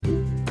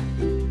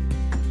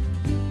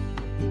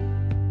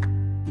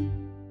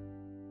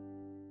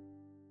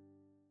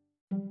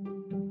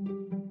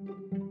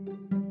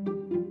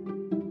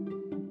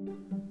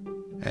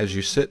As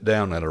you sit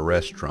down at a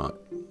restaurant,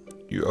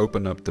 you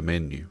open up the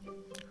menu,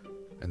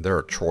 and there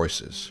are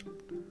choices.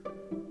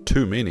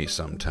 Too many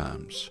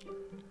sometimes.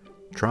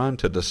 Trying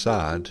to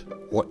decide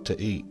what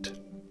to eat.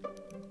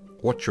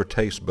 What your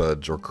taste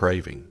buds are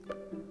craving.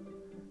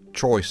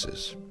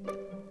 Choices.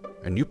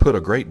 And you put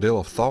a great deal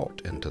of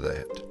thought into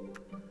that.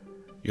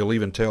 You'll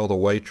even tell the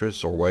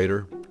waitress or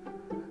waiter,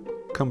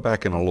 "Come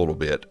back in a little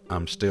bit,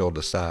 I'm still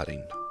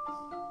deciding."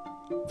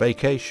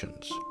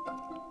 Vacations.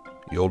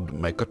 You'll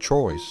make a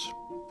choice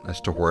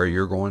as to where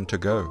you're going to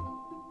go.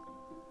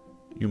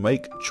 You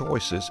make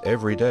choices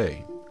every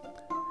day,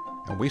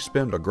 and we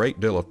spend a great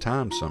deal of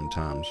time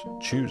sometimes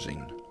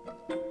choosing.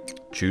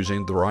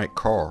 Choosing the right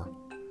car,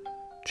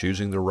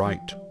 choosing the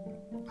right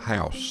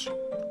house,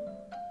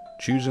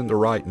 choosing the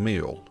right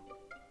meal,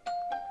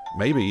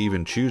 maybe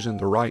even choosing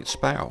the right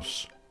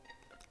spouse.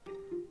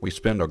 We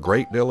spend a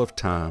great deal of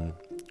time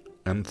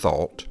and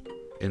thought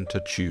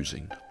into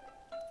choosing.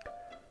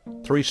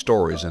 3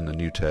 stories in the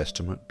New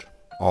Testament,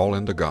 all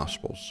in the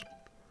Gospels.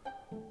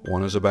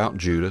 One is about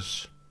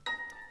Judas,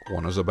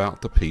 one is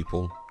about the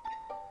people,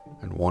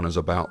 and one is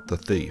about the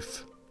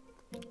thief.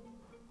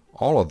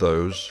 All of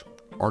those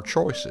are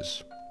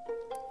choices.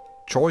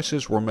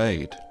 Choices were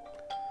made.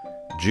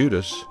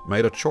 Judas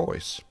made a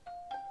choice,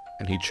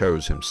 and he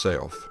chose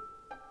himself.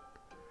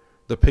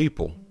 The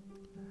people,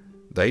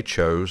 they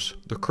chose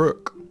the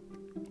crook.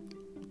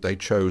 They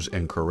chose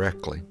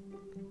incorrectly.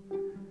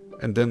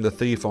 And then the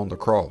thief on the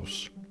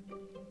cross.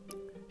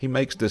 He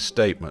makes this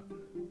statement,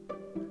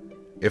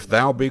 "If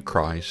thou be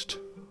Christ,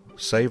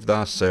 save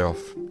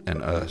thyself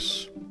and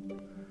us."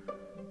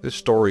 This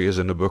story is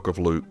in the book of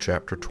Luke,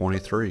 chapter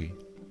 23.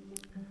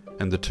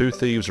 And the 2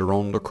 thieves are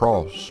on the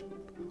cross,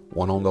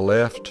 one on the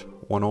left,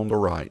 one on the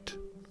right.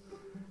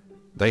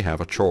 They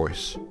have a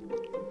choice.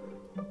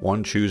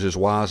 One chooses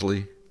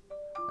wisely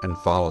and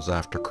follows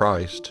after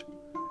Christ,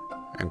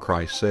 and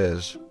Christ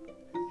says,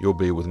 "You'll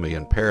be with me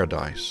in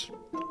paradise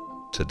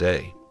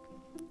today."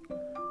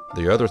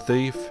 The other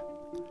thief,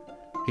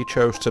 he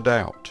chose to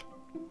doubt.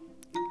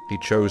 He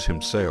chose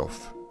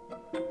himself.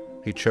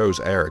 He chose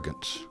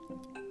arrogance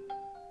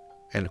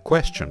and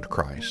questioned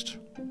Christ.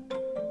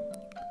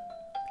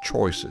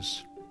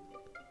 Choices.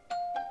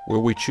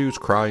 Will we choose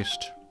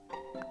Christ?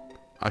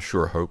 I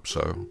sure hope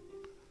so.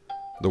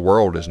 The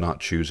world is not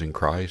choosing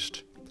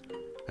Christ,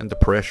 and the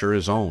pressure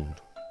is on,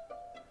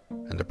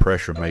 and the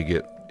pressure may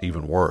get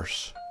even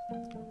worse.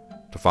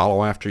 To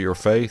follow after your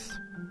faith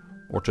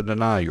or to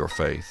deny your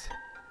faith.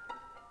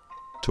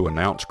 To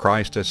announce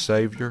Christ as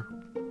Savior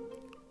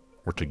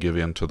or to give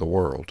in to the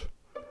world.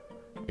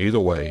 Either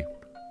way,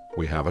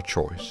 we have a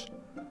choice.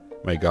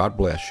 May God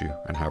bless you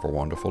and have a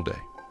wonderful day.